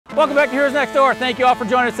Welcome back to Heroes Next Door. Thank you all for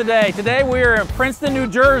joining us today. Today we are in Princeton, New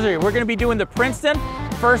Jersey. We're going to be doing the Princeton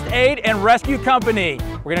First Aid and Rescue Company.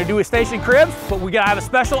 We're going to do a station cribs, but we got to have a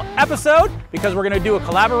special episode because we're going to do a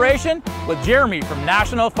collaboration with Jeremy from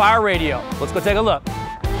National Fire Radio. Let's go take a look.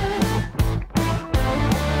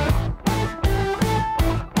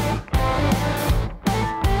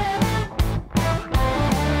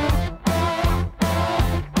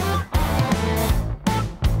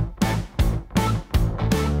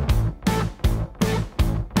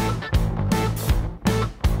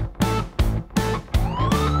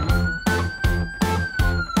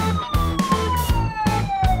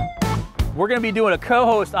 We're going to be doing a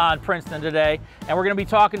co-host on Princeton today, and we're going to be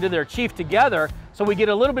talking to their chief together so we get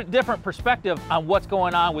a little bit different perspective on what's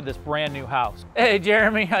going on with this brand new house. Hey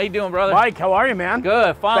Jeremy, how you doing, brother? Mike, how are you, man?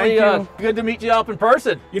 Good. Finally, good to meet you up in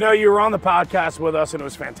person. You know, you were on the podcast with us and it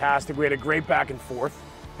was fantastic. We had a great back and forth,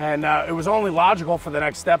 and it was only logical for the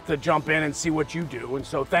next step to jump in and see what you do. And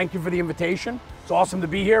so thank you for the invitation. It's awesome to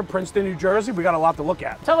be here, Princeton, New Jersey. We got a lot to look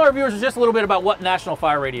at. Tell our viewers just a little bit about what National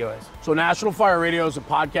Fire Radio is. So National Fire Radio is a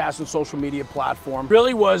podcast and social media platform.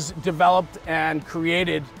 Really was developed and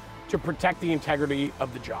created to protect the integrity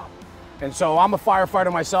of the job. And so I'm a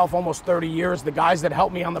firefighter myself, almost 30 years. The guys that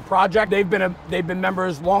helped me on the project, they've been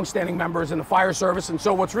members, long-standing members in the fire service. And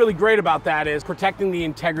so what's really great about that is protecting the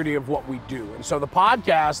integrity of what we do. And so the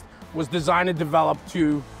podcast was designed and developed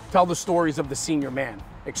to tell the stories of the senior man.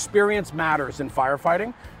 Experience matters in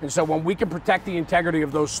firefighting. And so when we can protect the integrity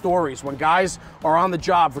of those stories, when guys are on the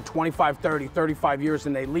job for 25, 30, 35 years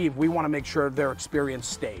and they leave, we want to make sure their experience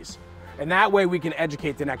stays. And that way we can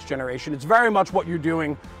educate the next generation. It's very much what you're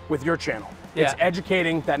doing with your channel. Yeah. It's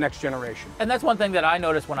educating that next generation. And that's one thing that I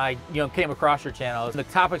noticed when I came across your channel is the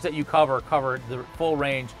topics that you cover the full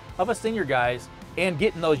range of us senior guys and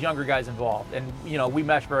getting those younger guys involved. And we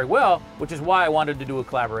mesh very well, which is why I wanted to do a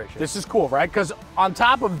collaboration. This is cool, right? Because on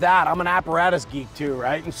top of that, I'm an apparatus geek too,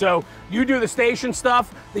 right? And so you do the station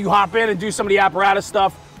stuff, then you hop in and do some of the apparatus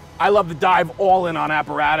stuff. I love to dive all in on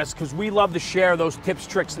apparatus because we love to share those tips,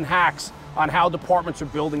 tricks, and hacks on how departments are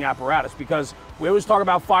building apparatus, because we always talk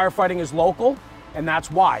about firefighting is local, and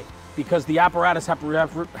that's why. Because the apparatus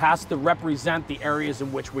has to represent the areas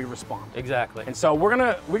in which we respond. Exactly. And so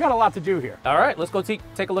we got a lot to do here. All right, let's go take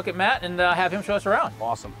a look at Matt and have him show us around.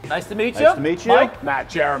 Awesome. Nice to meet you. Nice to meet you. Mike, Matt,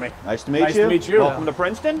 Jeremy. Nice to meet you. Nice to meet you. Welcome to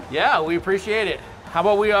Princeton. Yeah, we appreciate it. How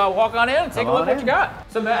about we walk on in and take a look at what you got.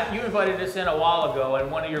 So Matt, you invited us in a while ago, and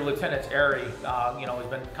one of your lieutenants, Ari, has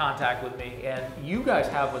been in contact with me, and you guys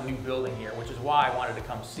have a new building here, which is why I wanted to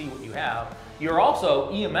come see what you have. You're also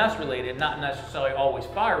EMS related, not necessarily always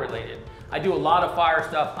fire related. I do a lot of fire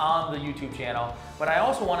stuff on the YouTube channel, but I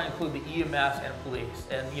also want to include the EMS and police.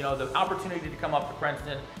 And the opportunity to come up to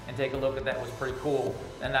Princeton and take a look at that was pretty cool,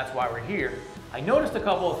 and that's why we're here. I noticed a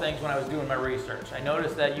couple of things when I was doing my research. I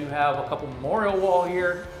noticed that you have a couple memorial wall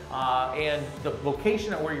here, and the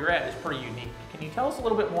location of where you're at is pretty unique. Can you tell us a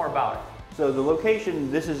little bit more about it? So the location,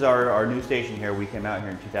 this is our new station here. We came out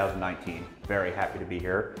here in 2019. Very happy to be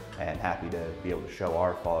here and happy to be able to show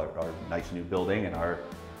our nice new building and our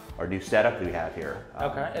new setup that we have here.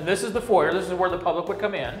 Okay, and this is the foyer. This is where the public would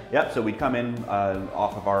come in. Yep, so we'd come in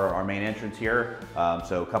off of our main entrance here.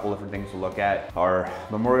 So a couple different things to look at. Our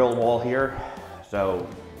memorial wall here. So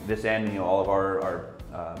this end, all of our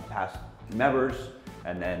past members,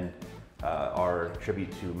 and then our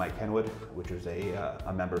tribute to Mike Kenwood, which was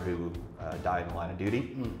a member who died in the line of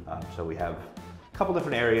duty. So we have a couple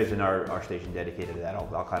different areas in our station dedicated to that.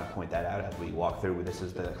 I'll kind of point that out as we walk through. This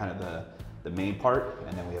is the main part,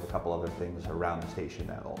 and then we have a couple other things around the station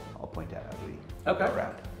that I'll point out as we go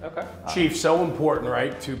around. Okay. Chief, so important,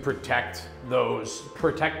 right, to protect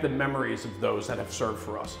the memories of those that have served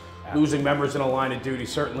for us. Absolutely. Losing members in a line of duty,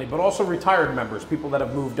 certainly, but also retired members, people that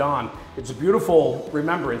have moved on. It's a beautiful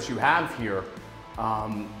remembrance you have here.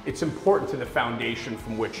 It's important to the foundation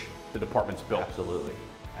from which the department's built. Absolutely,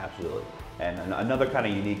 absolutely. And another kind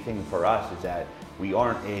of unique thing for us is that we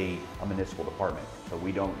aren't a municipal department, so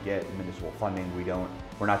we don't get municipal funding.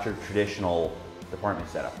 We're not your traditional department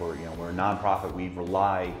setup. We're a nonprofit. We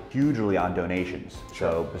rely hugely on donations.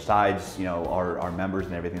 Sure. So besides our members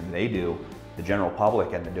and everything that they do, the general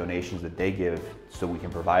public and the donations that they give so we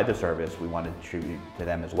can provide the service, we want to tribute to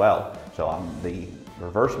them as well. So on the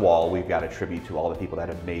reverse wall, we've got a tribute to all the people that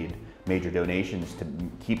have made major donations to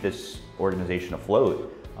keep this organization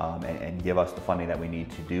afloat. And give us the funding that we need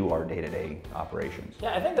to do our day-to-day operations.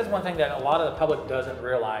 Yeah, I think that's one thing that a lot of the public doesn't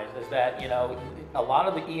realize is that, a lot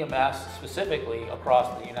of the EMS specifically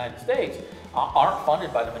across the United States aren't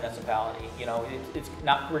funded by the municipality. It's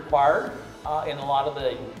not required in a lot of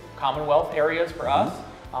the Commonwealth areas for us.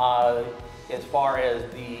 as far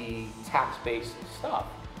as the tax-based stuff.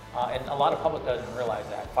 And a lot of public doesn't realize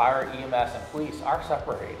that. Fire, EMS, and police are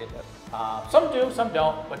separated. Some do, some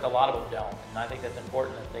don't, but a lot of them don't. And I think that's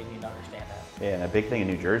important that they need to understand that. Yeah, and a big thing in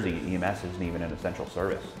New Jersey, EMS isn't even an essential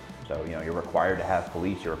service. So, you know, you're required to have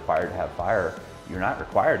police, you're required to have fire, you're not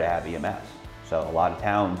required to have EMS. So a lot of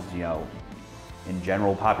towns, you know, in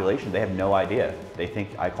general population, they have no idea. They think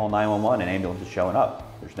I call 911 and ambulance is showing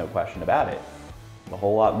up. There's no question about it. A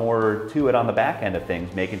whole lot more to it on the back end of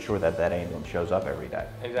things, making sure that that ambulance shows up every day.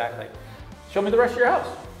 Exactly. Show me the rest of your house.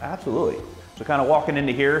 Absolutely. So kind of walking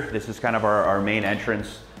into here, this is kind of our main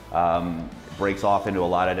entrance. Breaks off into a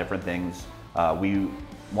lot of different things. We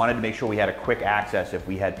wanted to make sure we had a quick access if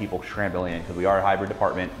we had people scrambling in, because we are a hybrid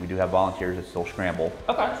department. We do have volunteers that still scramble.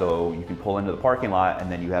 Okay. So you can pull into the parking lot and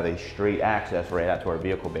then you have a straight access right out to our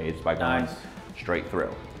vehicle bays by going straight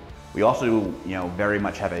through. We also, you know, very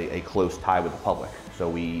much have a close tie with the public. So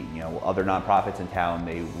we, you know, other nonprofits in town,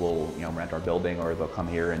 they will, you know, rent our building or they'll come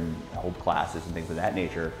here and hold classes and things of that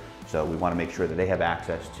nature. So we want to make sure that they have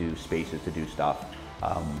access to spaces to do stuff.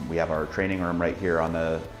 We have our training room right here on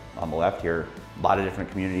the left here. A lot of different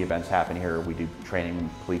community events happen here. We do training,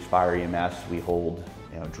 police, fire, EMS. We hold,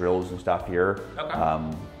 you know, drills and stuff here.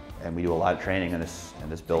 Okay. And we do a lot of training in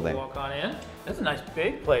this building. Walk on in. That's a nice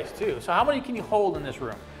big place too. So how many can you hold in this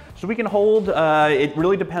room? So we can hold, it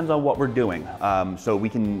really depends on what we're doing. So we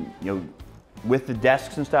can, you know, with the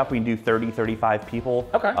desks and stuff, we can do 30, 35 people.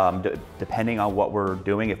 Okay. Depending on what we're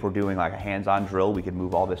doing. If we're doing like a hands-on drill, we can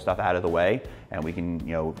move all this stuff out of the way and we can,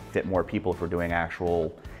 you know, fit more people if we're doing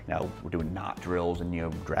actual, you know, we're doing knot drills and, you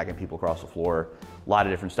know, dragging people across the floor. A lot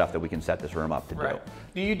of different stuff that we can set this room up to do.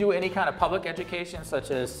 Do you do any kind of public education,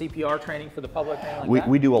 such as CPR training for the public?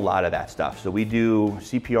 We do a lot of that stuff. So we do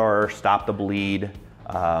CPR, stop the bleed.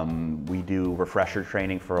 We do refresher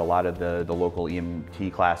training for a lot of the local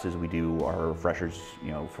EMT classes. We do our refreshers,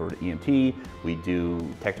 you know, for EMT. We do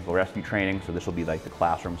technical rescue training. So this will be like the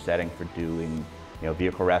classroom setting for doing, you know,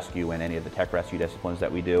 vehicle rescue and any of the tech rescue disciplines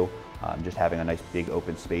that we do. Just having a nice big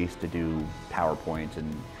open space to do PowerPoints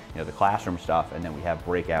and, you know, the classroom stuff, and then we have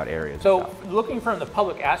breakout areas. So looking from the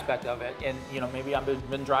public aspect of it, and, you know, maybe I've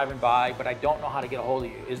been driving by, but I don't know how to get a hold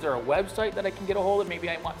of you. Is there a website that I can get a hold of? Maybe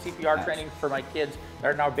I want CPR training for my kids that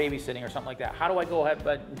are now babysitting or something like that. How do I go ahead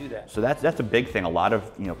and do that? So that's a big thing. A lot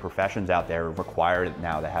of, you know, professions out there require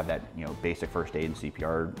now to have that, you know, basic first aid and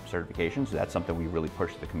CPR certification. So that's something we really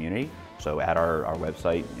push to the community. So at our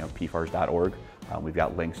website, you know, pfars.org, we've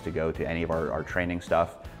got links to go to any of our training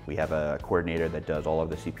stuff. We have a coordinator that does all of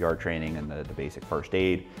the CPR training and the basic first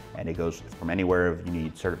aid, and it goes from anywhere if you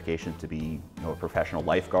need certifications to be, you know, a professional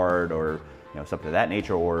lifeguard or, you know, something of that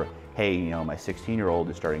nature, or hey, you know, my 16-year-old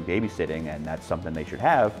is starting babysitting and that's something they should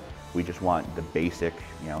have. We just want the basic,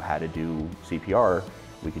 you know, how to do CPR.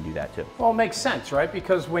 We can do that too. Well, it makes sense, right?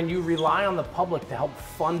 Because when you rely on the public to help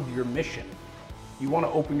fund your mission, you want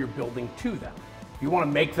to open your building to them. You want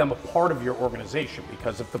to make them a part of your organization,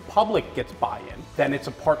 because if the public gets buy-in, then it's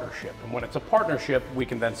a partnership. And when it's a partnership, we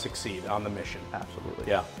can then succeed on the mission. Absolutely.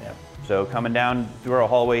 Yeah. So coming down through our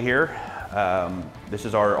hallway here, this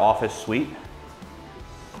is our office suite.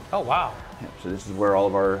 Oh, wow. So this is where all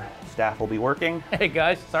of our staff will be working. Hey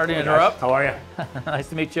guys, sorry to interrupt. How are you? Nice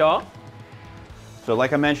to meet you all. So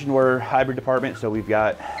like I mentioned, we're a hybrid department, so we've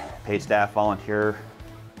got paid staff, volunteer,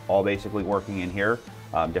 all basically working in here.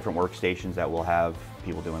 Different workstations that will have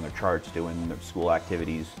people doing their charts, doing their school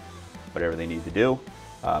activities, whatever they need to do.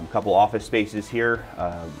 A couple office spaces here,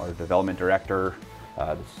 our development director,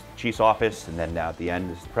 the chief's office, and then at the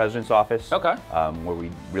end is the president's office. Okay. Where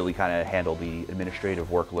we really kind of handle the administrative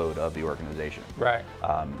workload of the organization. Right.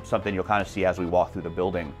 Something you'll kind of see as we walk through the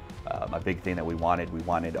building. A big thing that we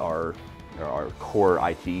wanted our core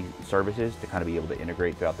IT services to kind of be able to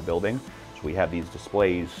integrate throughout the building. So we have these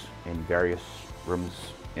displays in various rooms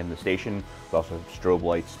in the station. We also have strobe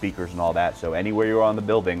lights, speakers, and all that. So anywhere you're on the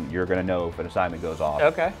building, you're going to know if an assignment goes off.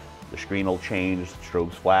 Okay. The screen will change,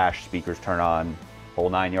 strobes flash, speakers turn on, whole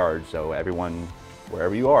 9 yards. So everyone,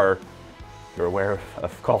 wherever you are, you're aware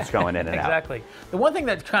of calls going in and out. Exactly. The one thing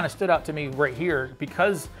that kind of stood out to me right here,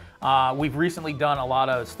 because we've recently done a lot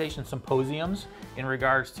of station symposiums in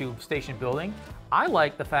regards to station building. I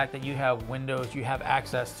like the fact that you have windows, you have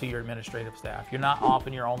access to your administrative staff. You're not off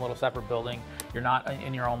in your own little separate building. You're not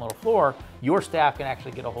in your own little floor. Your staff can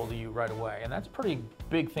actually get a hold of you right away. And that's a pretty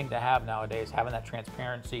big thing to have nowadays, having that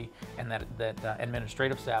transparency and that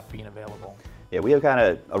administrative staff being available. Yeah, we have kind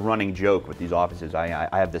of a running joke with these offices. I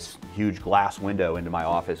have this huge glass window into my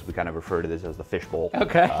office. We kind of refer to this as the fishbowl.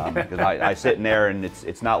 Okay. Because I sit in there, and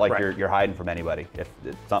it's not like Right. you're hiding from anybody. If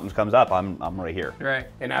something comes up, I'm right here. Right.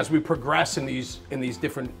 And as we progress in these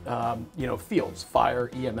different fields, fire,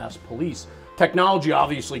 EMS, police, technology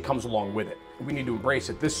obviously comes along with it. We need to embrace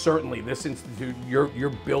it. This institute, your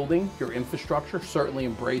building, your infrastructure certainly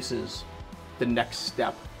embraces the next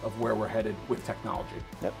step of where we're headed with technology.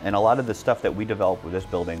 Yep. And a lot of the stuff that we developed with this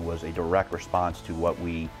building was a direct response to what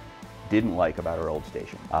we didn't like about our old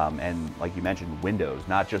station. And like you mentioned, windows,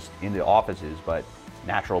 not just in the offices, but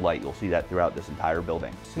natural light. You'll see that throughout this entire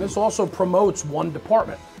building. And this also promotes one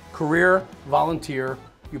department, career, volunteer.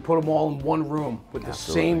 You put them all in one room with the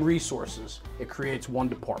same resources. It creates one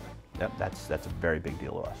department. Yep, that's a very big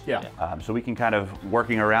deal to us. Yeah. So we can kind of,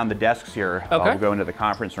 working around the desks here, Okay. we'll go into the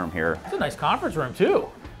conference room here. It's a nice conference room too.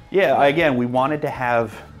 Yeah, again, we wanted to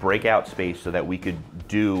have breakout space so that we could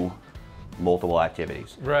do multiple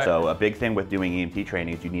activities. Right. So a big thing with doing EMT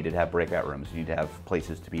training is you needed to have breakout rooms. You need to have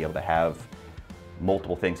places to be able to have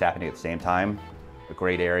multiple things happening at the same time. A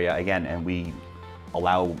great area, again, and we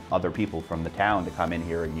allow other people from the town to come in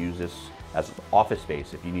here and use this as office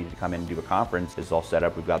space. If you need to come in and do a conference, it's all set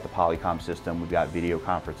up. We've got the Polycom system, we've got video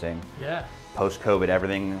conferencing. Yeah. Post-COVID,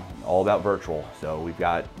 everything all about virtual. So we've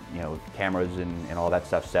got cameras and all that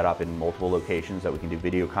stuff set up in multiple locations that we can do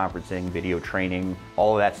video conferencing, video training,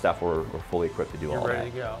 all of that stuff. We're fully equipped to do all You're that.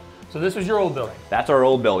 ready to go. So this was your old building. That's our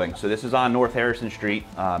old building. So this is on North Harrison Street.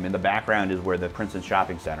 In the background is where the Princeton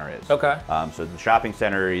Shopping Center is. Okay. So the shopping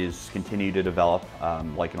center is continued to develop,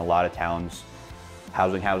 like in a lot of towns,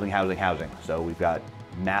 housing. So we've got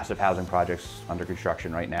massive housing projects under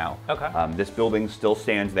construction right now. Okay. This building still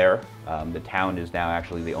stands there. The town is now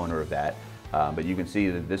actually the owner of that. But you can see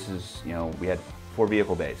that this is, we had 4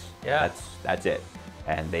 vehicle bays. Yeah. That's it.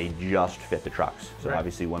 And they just fit the trucks. So Right.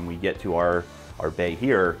 obviously when we get to our bay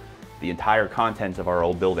here, the entire contents of our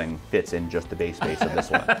old building fits in just the bay space of this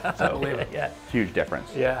one. So Believe it, yeah. huge difference.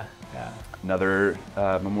 Yeah. Yeah. Another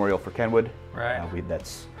memorial for Kenwood. Right.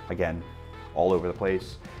 That's, again, all over the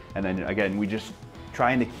place. And then again, we just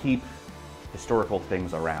trying to keep historical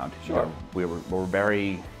things around. Sure. We're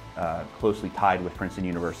very closely tied with Princeton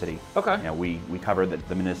University. Okay. We cover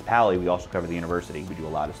the municipality, we also cover the university. We do a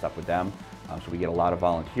lot of stuff with them. So we get a lot of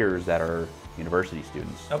volunteers that are university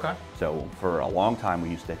students. Okay. So for a long time, we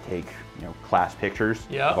used to take class pictures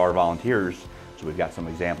Yep. of our volunteers. So we've got some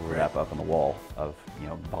examples of that up on the wall of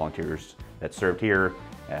volunteers that served here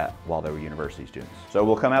while they were university students. So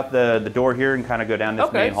we'll come out the door here and kind of go down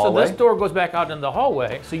this main hallway. So this door goes back out in the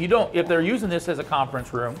hallway. So you don't, if they're using this as a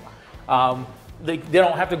conference room, they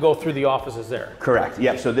don't have to go through the offices there. Correct.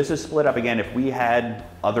 Yep. So this is split up again. If we had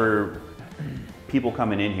other people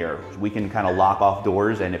coming in here, we can kind of lock off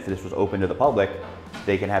doors, and if this was open to the public,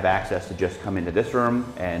 they can have access to just come into this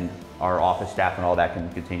room, and our office staff and all that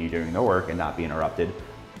can continue doing their work and not be interrupted.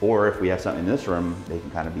 Or if we have something in this room, they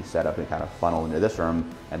can kind of be set up and kind of funnel into this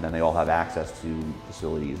room, and then they all have access to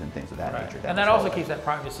facilities and things of that nature. And that also keeps that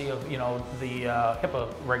privacy of the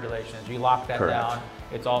HIPAA regulations. You lock that Correct. down,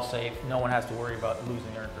 it's all safe. No one has to worry about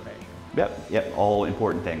losing their information. Yep, all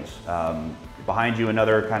important things. Behind you,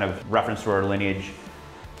 another kind of reference to our lineage,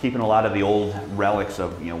 keeping a lot of the old relics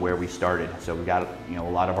of where we started. So we got a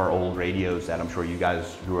lot of our old radios that I'm sure you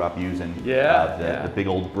guys grew up using. The big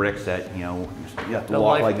old bricks that you have to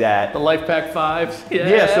walk like that. The Life Pack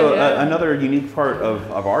 5s. Another unique part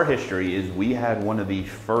of our history is we had one of the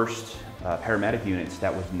first paramedic units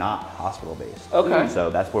that was not hospital based. Okay.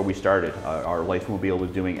 So that's where we started. Our Lifemobile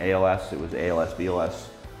was doing ALS. It was ALS, BLS.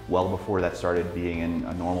 Well before that started being in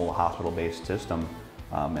a normal hospital-based system,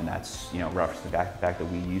 and that's reference to the fact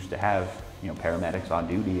that we used to have paramedics on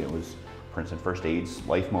duty. It was Princeton First Aid's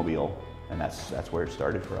Lifemobile, and that's where it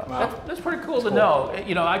started for us. Wow. That's pretty cool to know.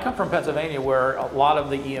 I come from Pennsylvania, where a lot of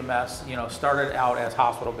the EMS started out as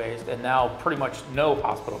hospital-based, and now pretty much no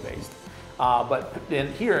hospital-based. But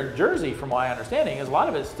here in Jersey, from my understanding, is a lot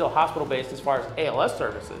of it is still hospital-based as far as ALS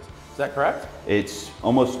services. Is that correct? It's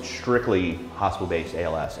almost strictly hospital-based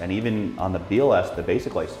ALS, and even on the BLS, the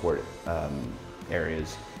basic life support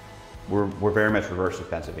areas, we're very much reverse of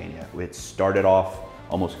Pennsylvania. It started off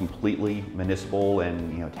almost completely municipal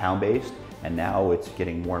and town-based, and now it's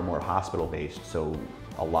getting more and more hospital-based. So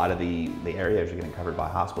a lot of the areas are getting covered by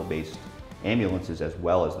hospital-based ambulances as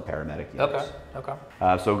well as the paramedic units. Okay.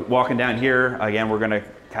 So walking down here, again, we're gonna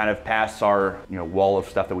kind of pass our wall of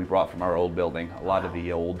stuff that we brought from our old building. A lot of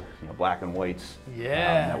the old black and whites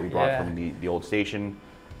that we brought from the old station,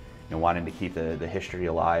 wanting to keep the history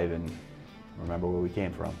alive and remember where we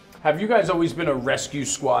came from. Have you guys always been a rescue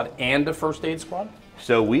squad and a first aid squad?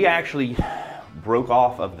 So we actually broke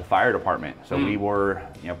off of the fire department. So we were,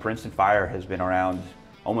 Princeton Fire has been around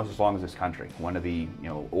almost as long as this country, one of the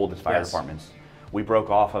oldest fire departments. We broke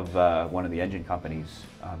off of one of the engine companies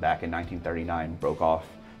back in 1939. Broke off,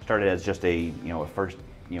 started as just a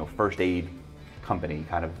first aid company,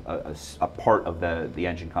 kind of a part of the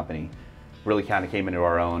engine company. Really kind of came into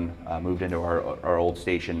our own, moved into our old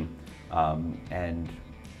station, and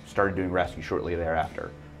started doing rescue shortly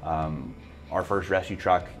thereafter. Our first rescue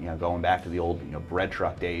truck, going back to the old bread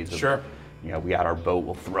truck days. Of, we got our boat,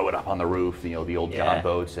 we'll throw it up on the roof, the old John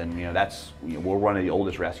boats, and that's, we're one of the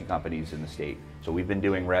oldest rescue companies in the state. So we've been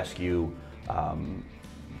doing rescue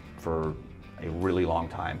for a really long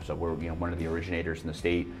time. So we're one of the originators in the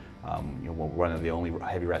state. We're one of the only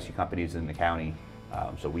heavy rescue companies in the county.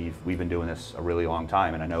 So we've been doing this a really long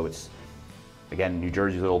time, and I know it's, again, New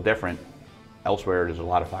Jersey's a little different. Elsewhere, there's a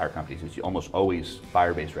lot of fire companies. It's almost always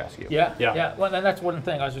fire-based rescue. Yeah. Well, and that's one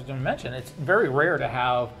thing I was just going to mention. It's very rare to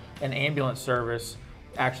have an ambulance service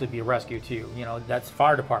actually be a rescue too. That's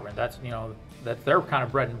fire department. That's that's their kind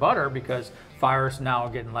of bread and butter, because fires now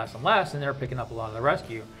are getting less and less, and they're picking up a lot of the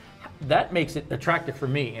rescue. That makes it attractive for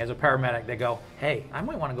me as a paramedic. They go, hey, I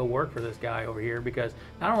might want to go work for this guy over here, because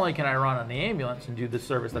not only can I run on the ambulance and do the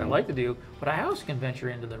service that I like to do, but I also can venture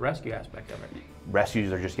into the rescue aspect of it.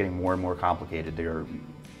 Rescues are just getting more and more complicated. It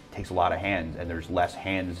takes a lot of hands, and there's less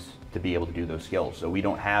hands to be able to do those skills. So we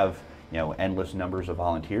don't have endless numbers of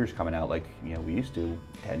volunteers coming out like we used to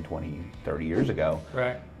 10, 20, 30 years ago.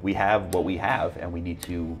 Right. We have what we have, and we need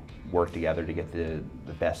to work together to get the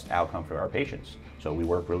best outcome for our patients. So we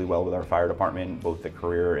work really well with our fire department, both the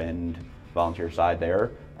career and volunteer side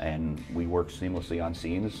there, and we work seamlessly on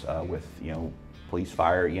scenes with police,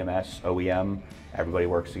 fire, EMS, OEM. Everybody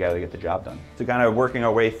works together to get the job done. So kind of working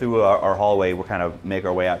our way through our hallway, we'll kind of make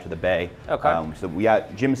our way out to the bay. Okay. So we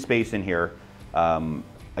got gym space in here.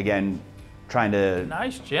 Again, trying to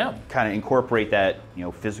nice gym. Kind of incorporate that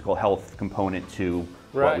physical health component to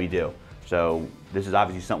what we do. So this is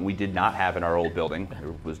obviously something we did not have in our old building.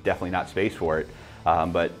 There was definitely not space for it.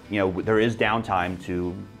 But there is downtime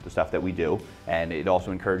to the stuff that we do, and it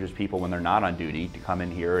also encourages people when they're not on duty to come in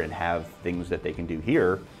here and have things that they can do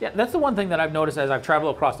here. Yeah, that's the one thing that I've noticed as I've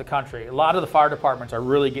traveled across the country. A lot of the fire departments are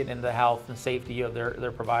really getting into the health and safety of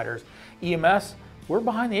their providers. EMS, we're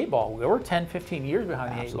behind the 8 ball. We're 10, 15 years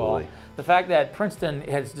behind the 8 ball. The fact that Princeton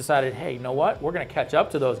has decided, hey, you know what? We're going to catch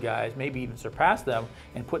up to those guys, maybe even surpass them,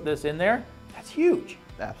 and put this in there, that's huge.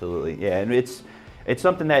 Absolutely, yeah, and it's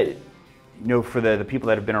something that, for the people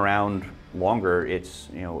that have been around longer, it's,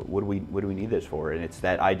 what do we need this for? And it's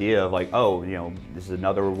that idea of like, oh, this is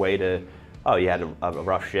another way to, oh, you had a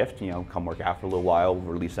rough shift, come work out for a little while,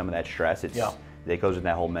 release some of that stress. It goes in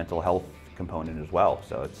that whole mental health component as well.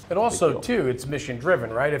 So it also too, it's mission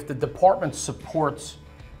driven, right? If the department supports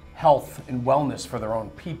health and wellness for their own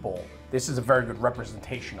people, this is a very good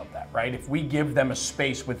representation of that, right? If we give them a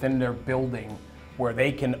space within their building where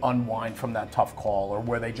they can unwind from that tough call, or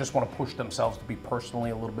where they just want to push themselves to be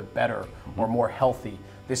personally a little bit better or more healthy,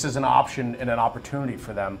 this is an option and an opportunity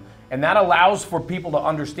for them. And that allows for people to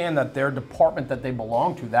understand that their department that they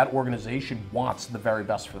belong to, that organization, wants the very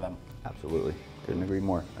best for them. Absolutely. Couldn't agree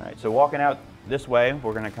more. All right, so walking out this way,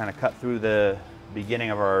 we're going to kind of cut through the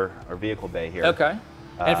beginning of our vehicle bay here. Okay.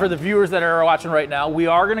 And for the viewers that are watching right now, we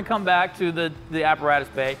are going to come back to the apparatus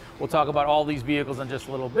bay. We'll talk about all these vehicles in just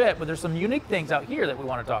a little bit, but there's some unique things out here that we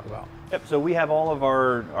want to talk about. Yep, so we have all of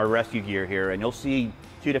our rescue gear here, and you'll see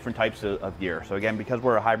 2 different types of gear. So again, because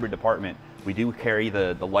we're a hybrid department, we do carry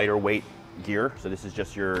the lighter weight gear. So this is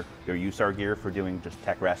just your USAR gear for doing just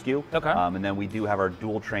tech rescue. Okay. And then we do have our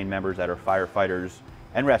dual trained members that are firefighters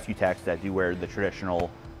and rescue techs that do wear the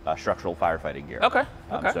traditional structural firefighting gear. Okay.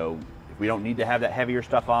 Okay. So if we don't need to have that heavier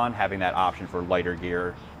stuff on, having that option for lighter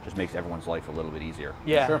gear just makes everyone's life a little bit easier.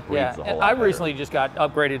 Yeah, sure. Yeah. And I recently just got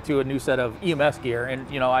upgraded to a new set of EMS gear,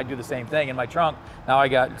 and I do the same thing in my trunk. Now I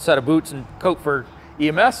got a set of boots and coat for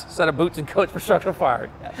EMS, set of boots and coats for structural fire.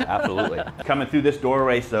 Yes, absolutely. Coming through this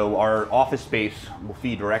doorway, so our office space will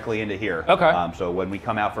feed directly into here. Okay. So when we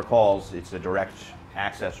come out for calls, it's a direct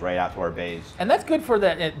access right out to our bays. And that's good for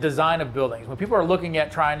the design of buildings. When people are looking at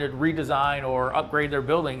trying to redesign or upgrade their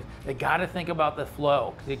buildings, they got to think about the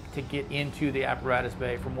flow to get into the apparatus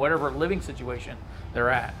bay from whatever living situation they're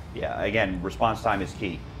at. Yeah, again, response time is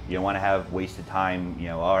key. You don't want to have wasted time,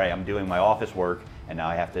 all right, I'm doing my office work, and now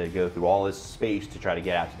I have to go through all this space to try to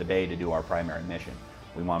get out to the bay to do our primary mission.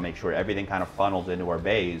 We want to make sure everything kind of funnels into our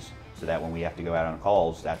bays so that when we have to go out on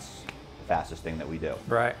calls, that's the fastest thing that we do.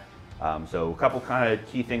 Right. So a couple kind of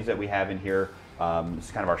key things that we have in here. This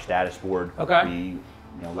is kind of our status board. Okay. We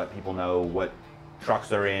let people know what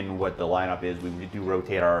trucks are in, what the lineup is. We do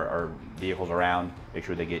rotate our vehicles around, make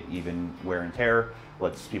sure they get even wear and tear,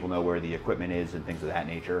 lets people know where the equipment is and things of that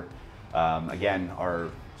nature. Again, our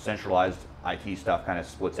centralized IT stuff kind of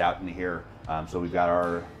splits out into here. So we've got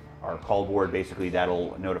our call board, basically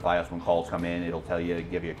that'll notify us when calls come in. It'll tell you,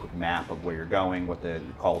 give you a quick map of where you're going, what the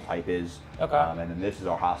call type is. Okay. And then this is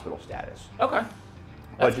our hospital status. Okay.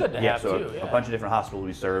 That's good to have too. A bunch of different hospitals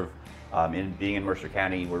we serve. Being in Mercer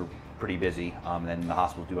County, we're pretty busy. Then the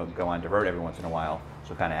hospitals do go on divert every once in a while.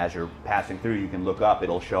 So kind of as you're passing through, you can look up,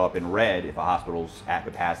 it'll show up in red if a hospital's at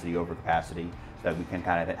capacity, over capacity, so that we can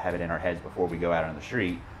kind of have it in our heads before we go out on the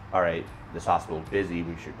street. All right, this hospital's busy,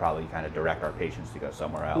 we should probably kind of direct our patients to go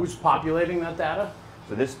somewhere else. Who's populating that data?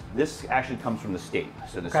 So this actually comes from the state.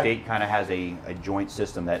 So the state kind of has a joint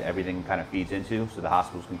system that everything kind of feeds into. So the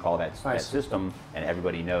hospitals can call that system, and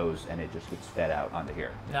everybody knows, and it just gets fed out onto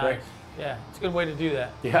here. Nice. Great. Yeah, it's a good way to do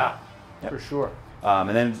that. Yeah, for sure. And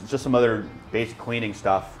then just some other basic cleaning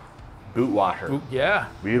stuff. Boot washer. Ooh, yeah.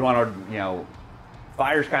 We want to,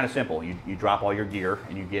 fire's kind of simple. You drop all your gear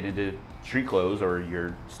and you get into street clothes or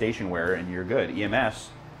your station wear and you're good. EMS,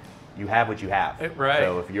 you have what you have. Right.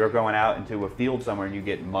 So if you're going out into a field somewhere and you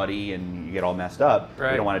get muddy and you get all messed up,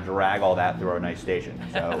 right. you don't want to drag all that through our nice station.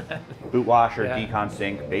 So boot washer, decon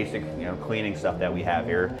sink, basic cleaning stuff that we have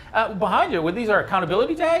here. Behind you, these are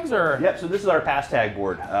accountability tags or? Yep, so this is our pass tag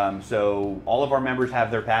board. So all of our members have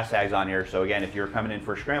their pass tags on here. So again, if you're coming in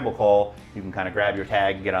for a scramble call, you can kind of grab your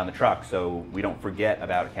tag and get on the truck so we don't forget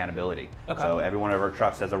about accountability. Okay. So every one of our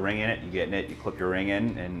trucks has a ring in it, you get in it, you clip your ring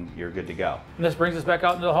in, and you're good to go. And this brings us back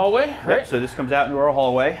out into the hallway, right? Yep, so this comes out into our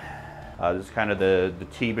hallway. This is kind of the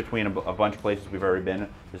T between a bunch of places we've already been.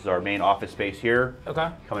 This is our main office space here. Okay.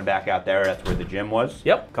 Coming back out there, that's where the gym was.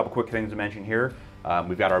 Yep. A couple quick things to mention here.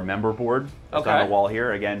 We've got our member board that's on the wall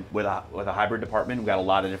here. Again, with a hybrid department, we've got a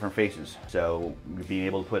lot of different faces. So being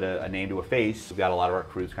able to put a name to a face, we've got a lot of our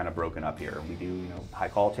crews kind of broken up here. We do, high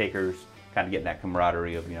call takers, kind of getting that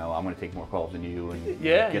camaraderie of, I'm going to take more calls than you, and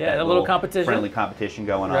get that a little competition, friendly competition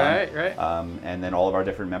going on. Right. And then all of our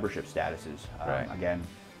different membership statuses. Again,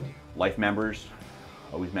 life members,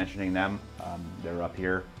 always mentioning them. They're up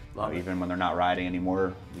here. Even when they're not riding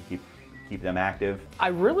anymore, we keep them active. I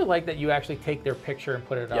really like that you actually take their picture and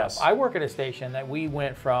put it up. I work at a station that we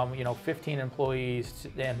went from 15 employees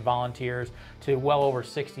and volunteers to well over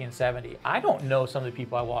 60 and 70. I don't know some of the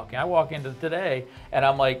people I walk in. I walk into today and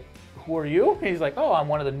I'm like, who are you? He's like, oh, I'm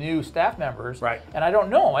one of the new staff members. Right. And I don't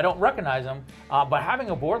know him, I don't recognize him. But having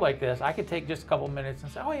a board like this, I could take just a couple minutes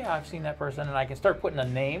and say, oh yeah, I've seen that person, and I can start putting a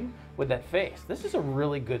name with that face. This is a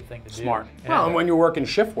really good thing to do. Smart. Well, and when you're working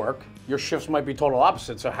shift work, your shifts might be total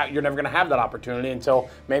opposite, so you're never going to have that opportunity until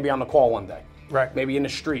maybe on the call one day. Right. Maybe in the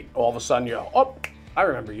street, all of a sudden you go, oh, I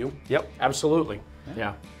remember you. Yep. Absolutely.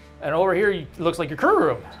 Yeah. And over here, it looks like your crew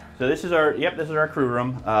room. So this is our crew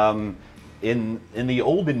room. In the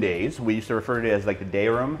olden days, we used to refer to it as like the day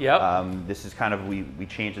room. Yep. This is kind of, we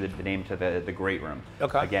changed the name to the great room.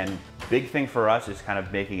 Okay. Again, big thing for us is kind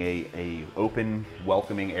of making a open,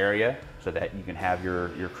 welcoming area so that you can have your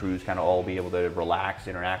crews kind of all be able to relax,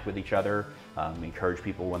 interact with each other, encourage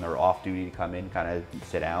people when they're off duty to come in, kind of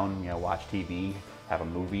sit down, watch TV, have a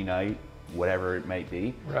movie night, whatever it might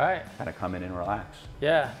be. Right. Kind of come in and relax.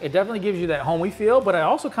 Yeah, it definitely gives you that homey feel, but it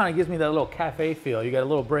also kind of gives me that little cafe feel. You got a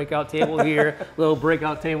little breakout table here, a little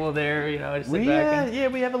breakout table there, just sit back and... Yeah,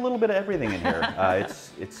 we have a little bit of everything in here.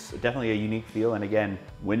 It's definitely a unique feel, and again,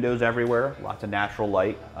 windows everywhere, lots of natural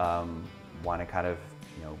light. Want to kind of,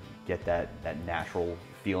 get that natural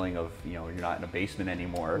feeling of, you're not in a basement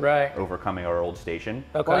anymore. Right. Overcoming our old station.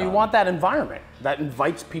 Okay. Well, you want that environment that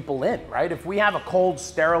invites people in, right? If we have a cold,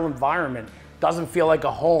 sterile environment, doesn't feel like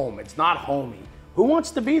a home, it's not homey. Who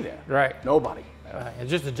wants to be there? Right. Nobody.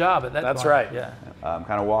 It's just a job at that That's point. right. Yeah.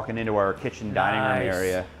 Kind of walking into our kitchen dining room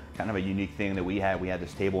area, kind of a unique thing that we had. We had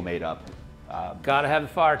this table made up. Gotta have the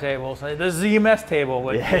fire table. So this is the EMS table,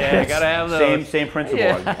 but yeah, gotta have those. Same principle.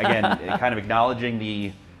 Yeah. Again, kind of acknowledging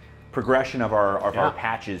the progression of our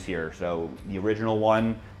patches here. So the original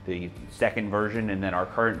one, the second version, and then our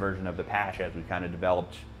current version of the patch as we kind of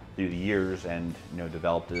developed through the years and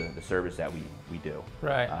developed the service that we do.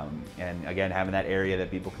 Right. And again, having that area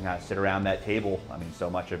that people can kind of sit around that table. I mean, so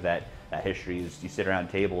much of that history is you sit around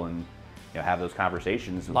a table and have those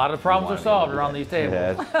conversations. A lot of the problems are solved around these tables.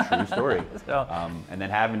 Yeah, that's a true story. So. And then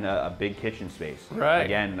having a big kitchen space. Right.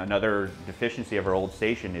 Again, another deficiency of our old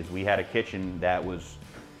station is we had a kitchen that was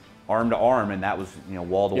arm to arm, and that was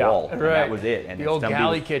wall to wall. Right. And that was it. And the old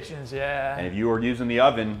galley kitchens, yeah. And if you were using the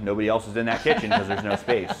oven, nobody else is in that kitchen because there's no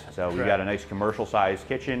space. So we've got a nice commercial-sized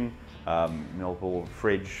kitchen, multiple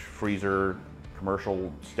fridge, freezer,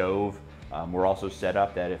 commercial stove. We're also set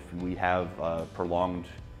up that if we have a prolonged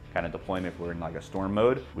kind of deployment, if we're in like a storm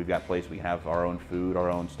mode, we've got a place we can have our own food, our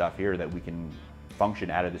own stuff here that we can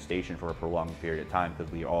function out of the station for a prolonged period of time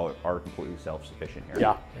because we all are completely self-sufficient here.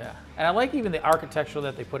 Yeah. Yeah. And I like even the architecture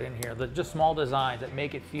that they put in here, the just small designs that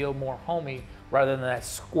make it feel more homey rather than that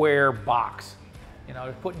square box. You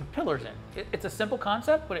know, putting pillars in. It's a simple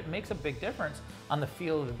concept, but it makes a big difference on the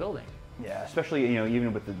feel of the building. Yeah, especially, you know,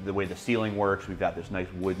 even with the way the ceiling works, we've got this nice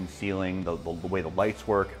wooden ceiling, the way the lights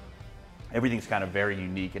work. Everything's kind of very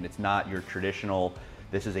unique, and it's not your traditional,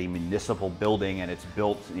 this is a municipal building and it's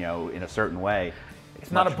built, you know, in a certain way.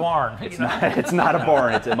 It's not a barn. It's not a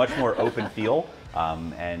barn. It's a much more open feel,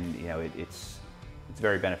 and you know, it's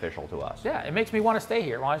very beneficial to us. Yeah, it makes me want to stay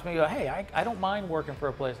here. It reminds me, hey, I don't mind working for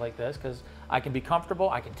a place like this because I can be comfortable,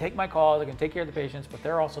 I can take my calls, I can take care of the patients, but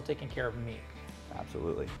they're also taking care of me.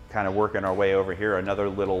 Absolutely. Kind of working our way over here, another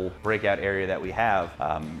little breakout area that we have.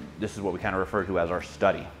 This is what we kind of refer to as our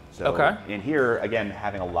study. So in here, again,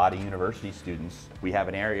 having a lot of university students, we have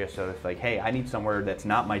an area so it's like, hey, I need somewhere that's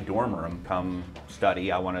not my dorm room, come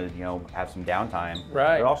study. I want to, you know, have some downtime.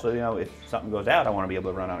 Right. But also, you know, if something goes out, I want to be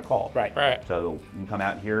able to run on a call. Right. Right. So you can come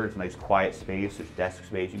out here, it's a nice quiet space, there's desk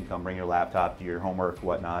space, you can come bring your laptop, do your homework,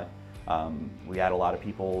 whatnot. We had a lot of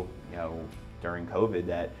people, you know, during COVID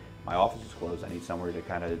that my office is closed, I need somewhere to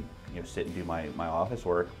kind of, you know, sit and do my office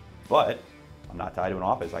work, but I'm not tied to an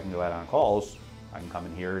office. I can go out on calls, I can come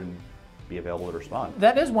in here and be available to respond.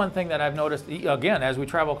 That is one thing that I've noticed, again, as we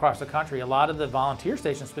travel across the country, a lot of the volunteer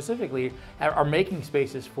stations specifically are making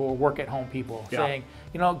spaces for work at home people, saying,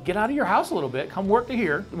 you know, get out of your house a little bit, come work to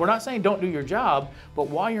here. We're not saying don't do your job, but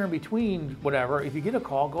while you're in between whatever, if you get a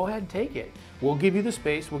call, go ahead and take it. We'll give you the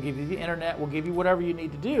space, we'll give you the internet, we'll give you whatever you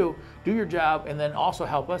need to do your job, and then also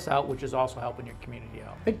help us out, which is also helping your community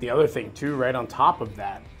out. I think the other thing too, right on top of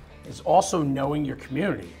that, is also knowing your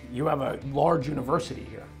community. You have a large university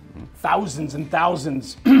here, thousands and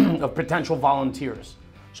thousands of potential volunteers.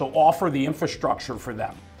 So offer the infrastructure for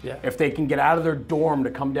them. Yeah. If they can get out of their dorm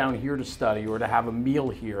to come down here to study or to have a meal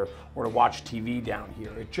here or to watch TV down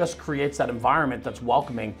here, it just creates that environment that's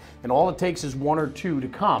welcoming. And all it takes is one or two to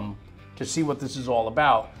come to see what this is all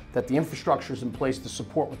about, that the infrastructure is in place to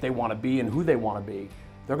support what they want to be and who they want to be.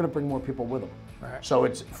 They're going to bring more people with them. Right. So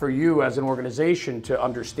it's for you as an organization to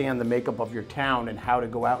understand the makeup of your town and how to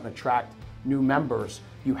go out and attract new members.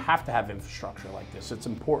 You have to have infrastructure like this. It's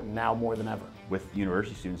important now more than ever. With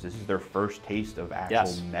university students, this is their first taste of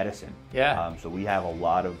actual medicine. Yeah. So we have a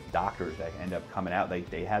lot of doctors that end up coming out.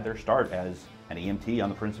 They had their start as an EMT on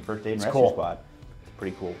the Princeton First Aid and Rescue Squad. It's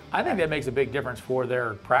pretty cool. I think that makes a big difference for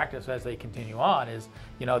their practice as they continue on is,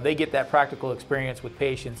 you know, they get that practical experience with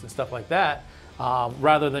patients and stuff like that,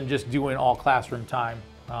 rather than just doing all classroom time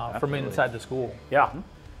from inside the school. Yeah.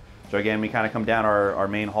 So again, we kind of come down our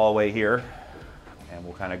main hallway here, and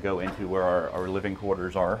we'll kind of go into where our living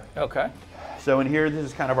quarters are. Okay. So in here, this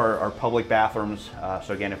is kind of our public bathrooms.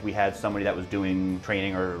 So again, if we had somebody that was doing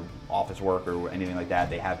training or office work or anything like that,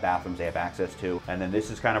 they have bathrooms they have access to. And then this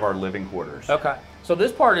is kind of our living quarters. Okay. So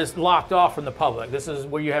this part is locked off from the public. This is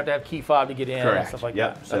where you have to have key fob to get in and stuff like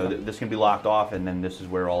that. So this can be locked off, and then this is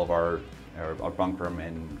where all of our bunk room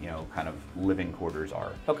and, you know, kind of living quarters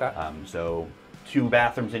are. Okay. So 2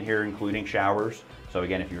 bathrooms in here, including showers. So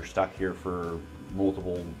again, if you're stuck here for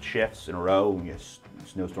multiple shifts in a row, you get a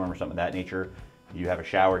snowstorm or something of that nature, you have a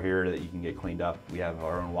shower here that you can get cleaned up. We have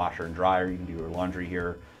our own washer and dryer. You can do your laundry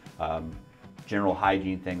here. General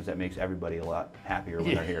hygiene things that makes everybody a lot happier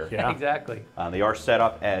when they're here. Yeah, exactly. They are set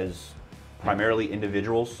up as primarily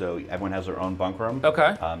individuals, so everyone has their own bunk room.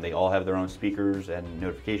 Okay. They all have their own speakers and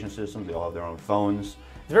notification systems. They all have their own phones.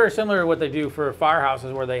 It's very similar to what they do for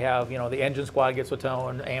firehouses, where they have, you know, the engine squad gets a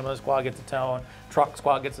tone, ambulance squad gets a tone, truck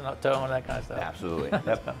squad gets a tone, that kind of stuff. Absolutely.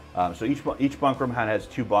 Yep. So each bunk room kind of has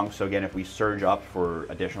 2 bunks. So again, if we surge up for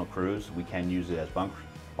additional crews, we can use it as bunk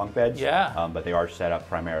beds. Yeah. But they are set up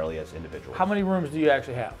primarily as individuals. How many rooms do you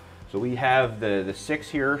actually have? So we have the 6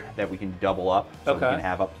 here that we can double up, so we can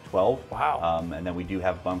have up to 12. Wow. And then we do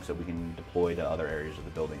have bunks that we can deploy to other areas of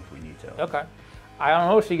the building if we need to. Okay. I don't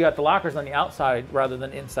know, so you got the lockers on the outside rather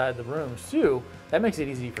than inside the rooms too. That makes it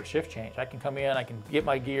easy for shift change. I can come in, I can get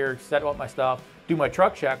my gear, set up my stuff, do my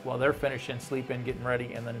truck check while they're finishing, sleeping, getting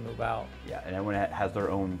ready, and then move out. Yeah, and everyone has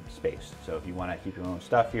their own space. So if you want to keep your own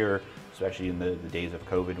stuff here, especially in the days of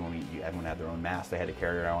COVID when everyone had their own mask they had to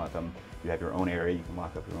carry around with them, you have your own area, you can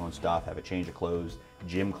lock up your own stuff, have a change of clothes,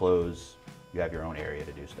 gym clothes, you have your own area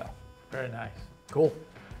to do stuff. Very nice. Cool.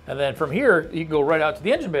 And then from here, you can go right out to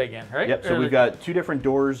the engine bay again, right? Yep, so we've got 2 different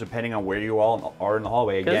doors depending on where you all are in the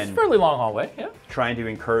hallway. Again, it's a fairly long hallway, yeah. Trying to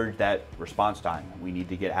encourage that response time. We need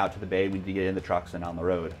to get out to the bay, we need to get in the trucks and on the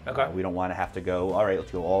road. Okay. We don't want to have to go, all right,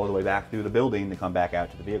 let's go all the way back through the building to come back out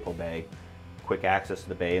to the vehicle bay. Quick access to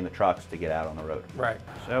the bay and the trucks to get out on the road. Right.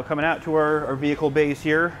 So coming out to our vehicle bays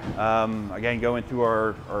here, again, going through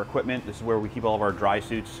our equipment, this is where we keep all of our dry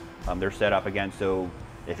suits. They're set up again, so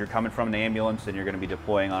if you're coming from an ambulance and you're going to be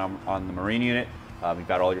deploying on the Marine unit, we've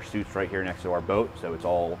got all your suits right here next to our boat, so it's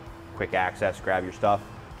all quick access, grab your stuff,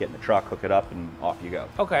 get in the truck, hook it up, and off you go.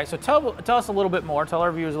 Okay, so tell us a little bit more, tell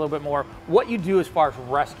our viewers a little bit more, what you do as far as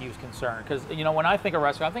rescue is concerned. Because, you know, when I think of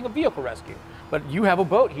rescue, I think of vehicle rescue. But you have a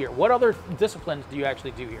boat here. What other disciplines do you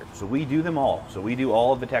actually do here? So we do them all. So we do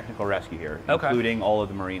all of the technical rescue here, okay, including all of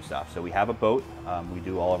the marine stuff. So we have a boat. We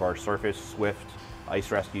do all of our surface, swift, ice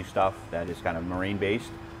rescue stuff that is kind of marine based.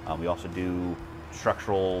 We also do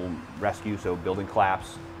structural rescue, so building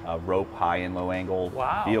collapse, rope, high and low angle,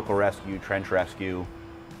 wow, vehicle rescue, trench rescue.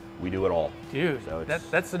 We do it all. Dude, so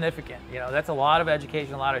that's significant. You know, that's a lot of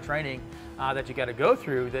education, a lot of training that you got to go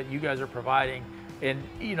through that you guys are providing. And,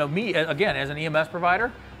 you know, me, again, as an EMS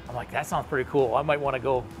provider, I'm like, that sounds pretty cool. I might want to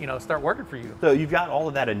go, you know, start working for you. So you've got all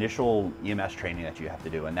of that initial EMS training that you have to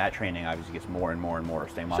do, and that training obviously gets more and more and more.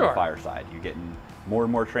 Same on the fire side. You're getting more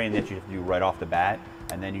and more training that you have to do right off the bat,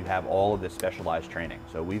 and then you have all of this specialized training.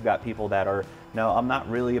 So we've got people that are, no, I'm not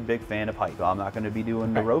really a big fan of height. I'm not going to be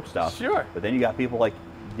doing the rope stuff. Sure. But then you got people like,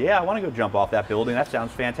 yeah, I want to go jump off that building. That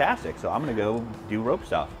sounds fantastic. So I'm going to go do rope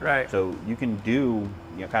stuff. Right. So you can do,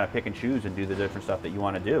 you know, kind of pick and choose and do the different stuff that you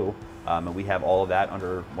want to do. And we have all of that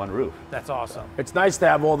under one roof. That's awesome. It's nice to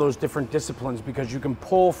have all those different disciplines because you can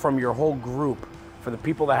pull from your whole group for the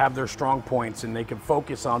people that have their strong points, and they can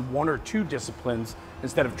focus on 1 or 2 disciplines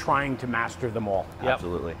instead of trying to master them all. Yep.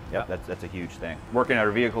 Absolutely. Yep. That's a huge thing. Working at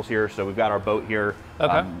our vehicles here, so we've got our boat here.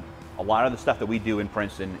 Okay. A lot of the stuff that we do in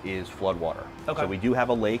Princeton is floodwater. Okay. So we do have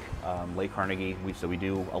a lake, Lake Carnegie. So we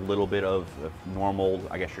do a little bit of normal,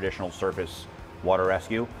 I guess, traditional surface water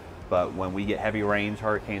rescue. But when we get heavy rains,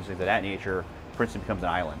 hurricanes, things of that nature, Princeton becomes an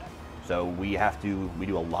island. So we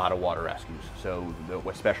do a lot of water rescues. So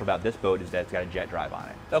what's special about this boat is that it's got a jet drive on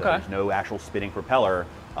it. So okay, there's no actual spinning propeller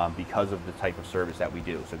because of the type of service that we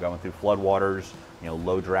do. So going through floodwaters, you know,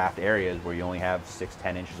 low draft areas where you only have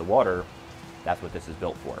 6-10 inches of water, that's what this is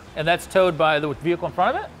built for. And that's towed by the vehicle in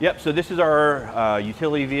front of it? Yep, so this is our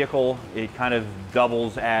utility vehicle. It kind of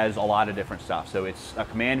doubles as a lot of different stuff. So it's a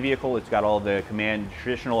command vehicle. It's got all the command,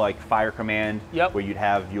 traditional like fire command, yep, where you'd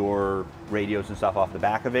have your radios and stuff off the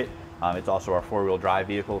back of it. It's also our 4-wheel drive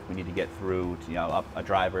vehicle if we need to get through, you know, up a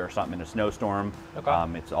driveway or something in a snowstorm.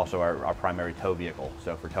 Okay. It's also our primary tow vehicle.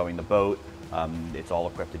 So for towing the boat, it's all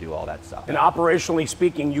equipped to do all that stuff. And operationally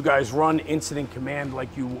speaking, you guys run incident command like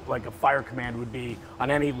a fire command would be on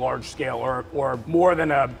any large scale, or more than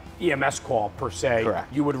a EMS call per se.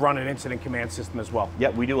 Correct. You would run an incident command system as well. Yeah,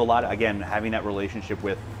 we do a lot. Again, having that relationship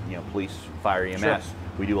with, you know, police, fire, EMS, sure,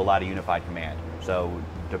 we do a lot of unified command. So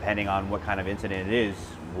depending on what kind of incident it is,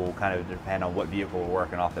 will kind of depend on what vehicle we're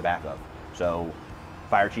working off the back of. So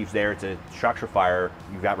fire chief's there, it's a structure fire,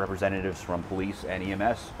 you've got representatives from police and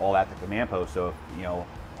EMS all at the command post. So if, you know,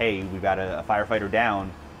 hey, we've got a firefighter down,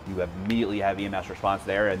 you immediately have EMS response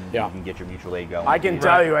there, and you can get your mutual aid going. I can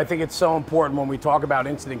tell you, I think it's so important when we talk about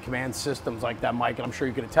incident command systems like that, Mike, and I'm sure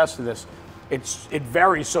you can attest to this. It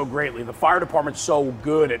varies so greatly. The fire department's so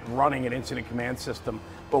good at running an incident command system,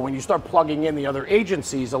 but when you start plugging in the other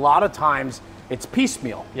agencies, a lot of times it's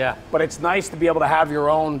piecemeal. Yeah. But it's nice to be able to have your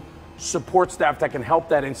own support staff that can help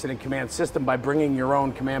that incident command system by bringing your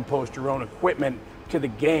own command post, your own equipment to the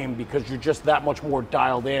game, because you're just that much more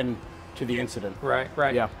dialed in to the incident. Right,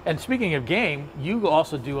 right. Yeah. And speaking of game, you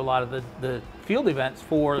also do a lot of the field events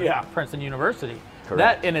for Princeton University.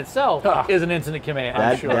 Correct. That in itself is an incident command.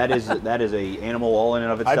 That is a animal all in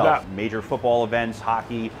and of itself. Major football events,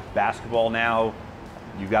 hockey, basketball now.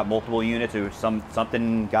 You've got multiple units. If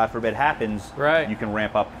something, God forbid, happens, you can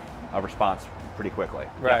ramp up a response pretty quickly.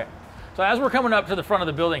 Right. So as we're coming up to the front of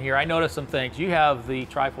the building here, I noticed some things. You have the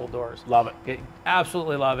trifold doors. Love it.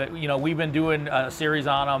 Absolutely love it. You know, we've been doing a series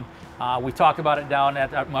on them. We talked about it down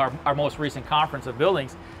at our most recent conference of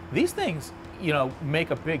buildings. These things, you know,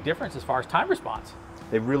 make a big difference as far as time response.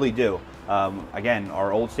 They really do. Again,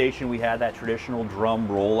 our old station, we had that traditional drum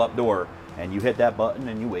roll-up door, and you hit that button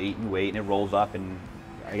and you wait and it rolls up. And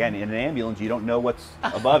again, in an ambulance, you don't know what's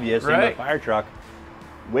above you. Same with a fire truck.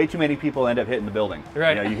 Way too many people end up hitting the building.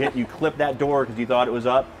 Right. You know, you clip that door because you thought it was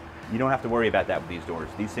up. You don't have to worry about that with these doors.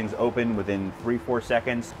 These things open within 3-4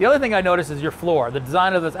 seconds. The other thing I noticed is your floor. The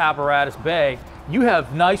design of this apparatus bay, you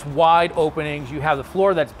have nice wide openings. You have the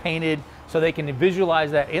floor that's painted so they can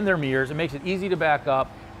visualize that in their mirrors. It makes it easy to back up,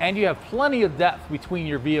 and you have plenty of depth between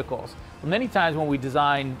your vehicles. Many times when we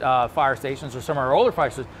design fire stations or some of our older fire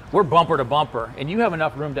stations, we're bumper to bumper, and you have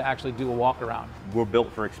enough room to actually do a walk around. We're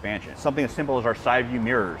built for expansion. Something as simple as our side view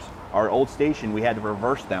mirrors. Our old station, we had to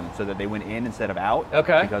reverse them so that they went in instead of out.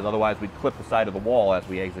 Okay. Because otherwise we'd clip the side of the wall as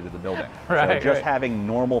we exited the building. Right, so just having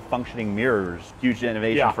normal functioning mirrors, huge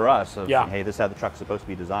innovation for us of, hey, this is how the truck's supposed to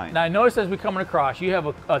be designed. Now I noticed as we're coming across, you have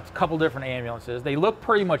a couple different ambulances. They look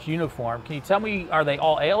pretty much uniform. Can you tell me, are they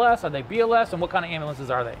all ALS, are they BLS, and what kind of ambulances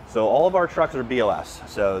are they? So all of our trucks are BLS.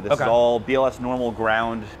 So this is all BLS normal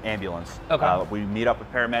ground ambulance. Okay. We meet up with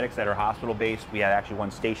paramedics that are hospital based. We have actually one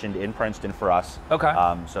stationed in Princeton for us. Okay.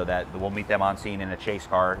 So that we'll meet them on scene in a chase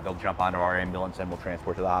car. They'll jump onto our ambulance and we'll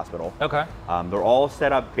transport to the hospital. Okay. They're all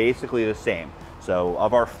set up basically the same. So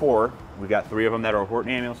of our 4, we've got 3 of them that are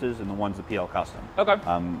Horton ambulances and the one's the PL Custom. Okay.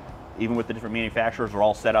 Even with the different manufacturers, they're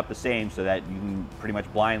all set up the same so that you can pretty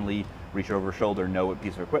much blindly reach over your shoulder, know what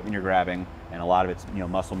piece of equipment you're grabbing, and a lot of it's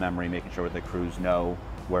muscle memory, making sure that the crews know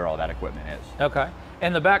where all that equipment is. Okay.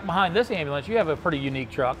 And the back behind this ambulance, you have a pretty unique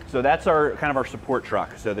truck. So that's our kind of our support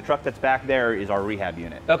truck. So the truck that's back there is our rehab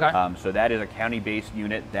unit. Okay. So that is a county-based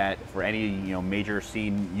unit that for any major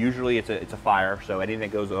scene, usually it's a fire. So anything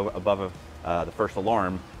that goes above the first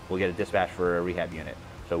alarm will get a dispatch for a rehab unit.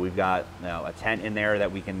 So we've got a tent in there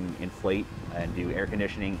that we can inflate and do air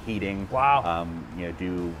conditioning, heating. Wow.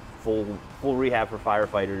 Do full rehab for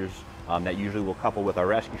firefighters. That usually will couple with our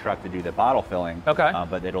rescue truck to do the bottle filling. Okay.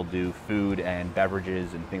 But it'll do food and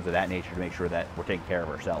beverages and things of that nature to make sure that we're taking care of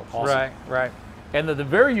ourselves. Awesome. Right, right. And the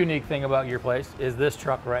very unique thing about your place is this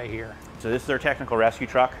truck right here. So this is our technical rescue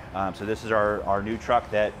truck. So this is our new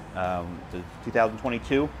truck that, the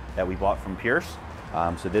 2022 that we bought from Pierce.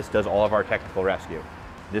 So this does all of our technical rescue.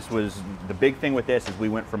 This was, the big thing with this is we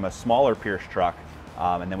went from a smaller Pierce truck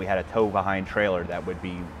and then we had a tow behind trailer that would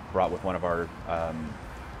be brought with one of our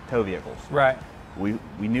tow vehicles. Right. We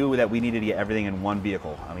knew that we needed to get everything in one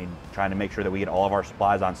vehicle. I mean, trying to make sure that we get all of our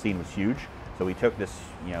supplies on scene was huge. So we took this,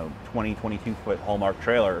 20, 22-foot Hallmark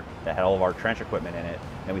trailer that had all of our trench equipment in it,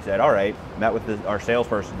 and we said, all right, met with our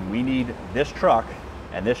salesperson, we need this truck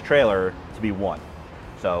and this trailer to be one.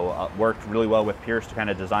 So worked really well with Pierce to kind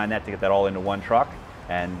of design that to get that all into one truck,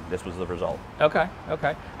 and this was the result. Okay,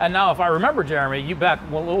 okay. And now if I remember, Jeremy, you back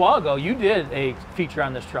a little while ago, you did a feature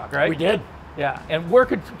on this truck, right? We did. Yeah, and where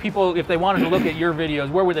could people, if they wanted to look at your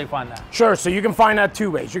videos, where would they find that? Sure, so you can find that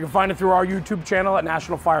 2 ways. You can find it through our YouTube channel at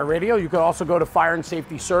National Fire Radio. You can also go to Fire and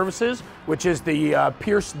Safety Services, which is the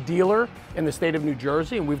Pierce dealer in the state of New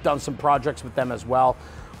Jersey, and we've done some projects with them as well.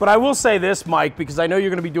 But I will say this, Mike, because I know you're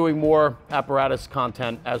going to be doing more apparatus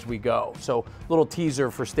content as we go. So little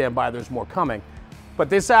teaser for stand by, there's more coming. But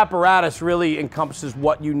this apparatus really encompasses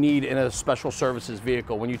what you need in a special services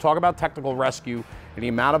vehicle. When you talk about technical rescue and the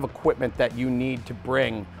amount of equipment that you need to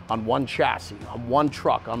bring on one chassis, on one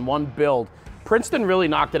truck, on one build, Princeton really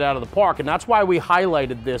knocked it out of the park, and that's why we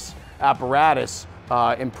highlighted this apparatus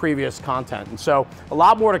in previous content. And so a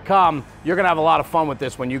lot more to come. You're gonna have a lot of fun with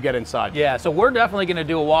this when you get inside. Yeah, so we're definitely gonna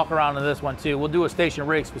do a walk around on this one too. We'll do a station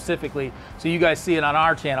rig specifically so you guys see it on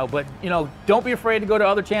our channel, but don't be afraid to go to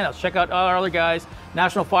other channels. Check out our other guys.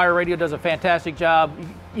 National Fire Radio does a fantastic job.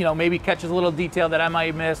 Maybe catches a little detail that I might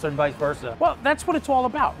have missed and vice versa. Well, that's what it's all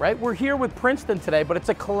about, right? We're here with Princeton today, but it's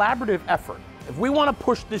a collaborative effort. If we wanna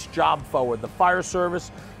push this job forward, the fire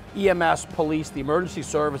service, EMS, police, the emergency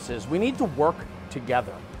services, we need to work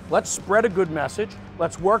together. Let's spread a good message.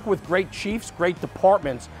 Let's work with great chiefs, great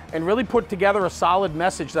departments, and really put together a solid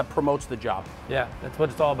message that promotes the job. Yeah, that's what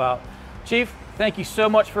it's all about. Chief, thank you so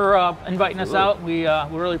much for inviting us out. We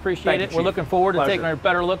really appreciate it. We're looking forward to taking a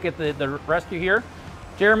better look at the rescue here.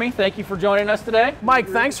 Jeremy, thank you for joining us today. Mike,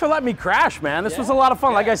 thanks for letting me crash, man. This was a lot of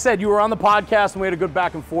fun. Like I said, you were on the podcast and we had a good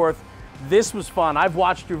back and forth. This was fun. I've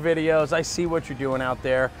watched your videos. I see what you're doing out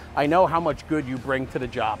there. I know how much good you bring to the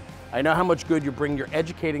job. I know how much good you bring. You're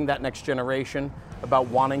educating that next generation about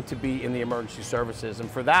wanting to be in the emergency services. And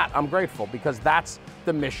for that, I'm grateful because that's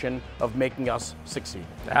the mission of making us succeed.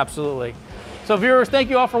 Absolutely. So viewers, thank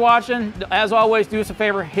you all for watching. As always, do us a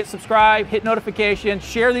favor, hit subscribe, hit notifications,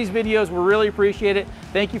 share these videos. We really appreciate it.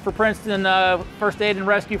 Thank you for Princeton First Aid and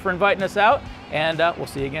Rescue for inviting us out. And we'll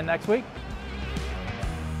see you again next week.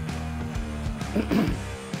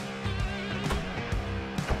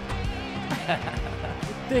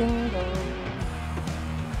 Ding dong.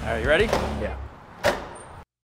 All right, you ready? Yeah.